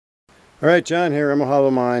Alright, John here, I'm a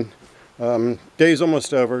hollow mine. Day's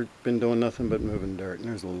almost over, been doing nothing but moving dirt, and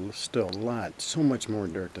there's still a lot, so much more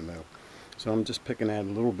dirt to move. So I'm just picking at a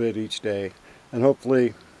little bit each day, and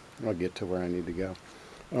hopefully I'll get to where I need to go.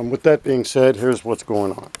 With that being said, here's what's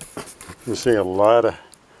going on. You see a lot of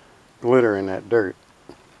glitter in that dirt.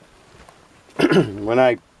 When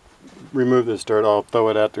I remove this dirt, I'll throw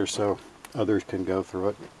it out there so others can go through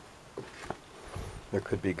it. There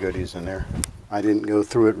could be goodies in there. I didn't go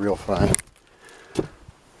through it real fine.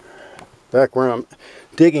 Back where I'm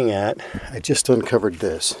digging at, I just uncovered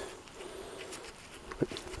this.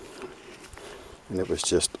 And it was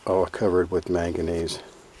just all covered with manganese.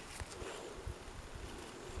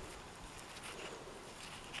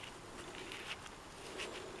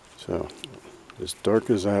 So, as dark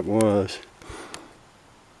as that was,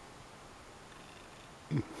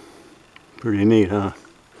 pretty neat, huh?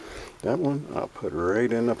 That one I'll put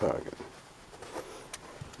right in the pocket.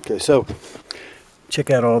 Okay, so check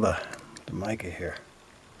out all the mica here.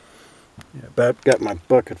 Yeah, about got my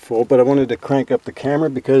bucket full, but I wanted to crank up the camera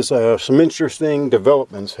because some interesting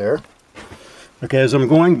developments here. Okay, as I'm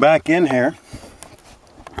going back in here,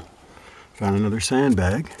 found another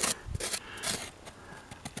sandbag.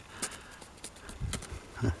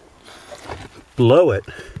 Below it,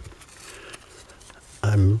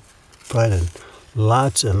 I'm finding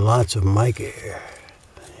lots and lots of mica here.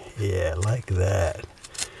 Yeah, like that.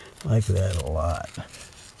 Like that a lot.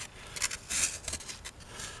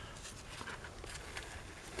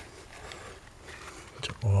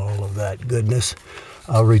 So all of that goodness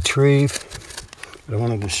I'll retrieve. But I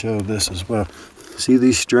wanted to show this as well. See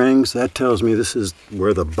these strings? That tells me this is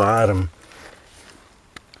where the bottom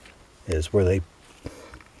is, where they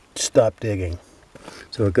stop digging.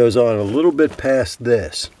 So it goes on a little bit past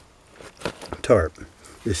this tarp,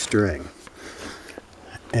 this string.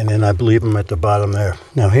 And then I believe them at the bottom there.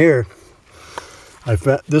 Now here,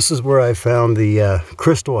 this is where I found the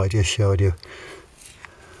crystal I just showed you.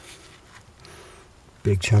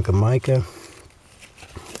 Big chunk of mica.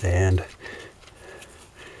 And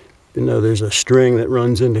even though there's a string that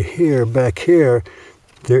runs into here, back here,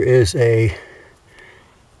 there is a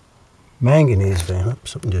manganese vein. Oh,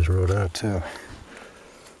 something just rolled out too.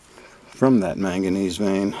 From that manganese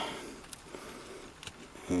vein.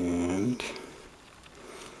 And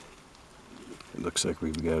it looks like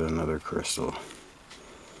we've got another crystal.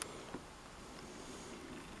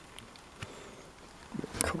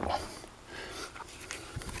 Cool.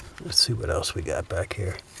 Let's see what else we got back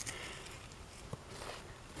here.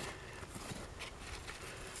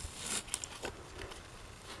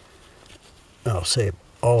 I'll save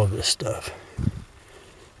all of this stuff.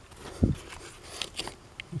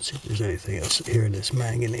 Let's see if there's anything else here in this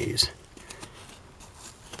manganese.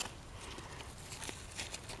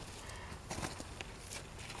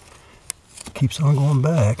 Keeps on going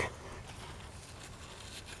back.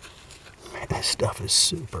 Man, this stuff is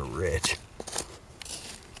super rich.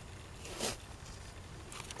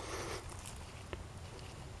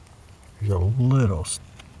 There's a little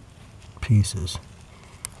pieces.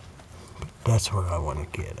 But that's what I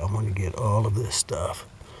want to get. I want to get all of this stuff.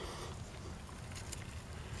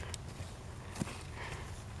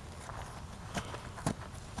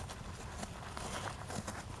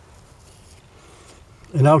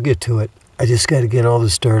 And I'll get to it. I just got to get all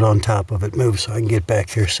this dirt on top of it moved so I can get back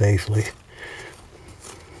here safely.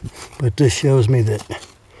 But this shows me that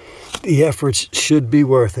the efforts should be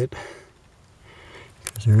worth it.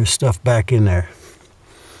 Because there is stuff back in there.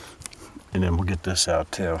 And then we'll get this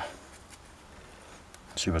out too.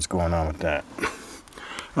 See what's going on with that.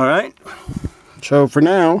 Alright. So for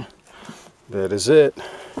now, that is it.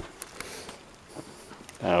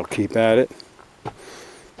 I'll keep at it.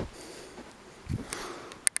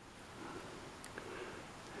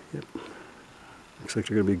 Yep. Looks like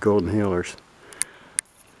they're going to be golden healers.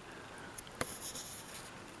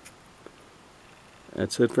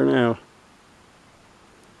 That's it for now.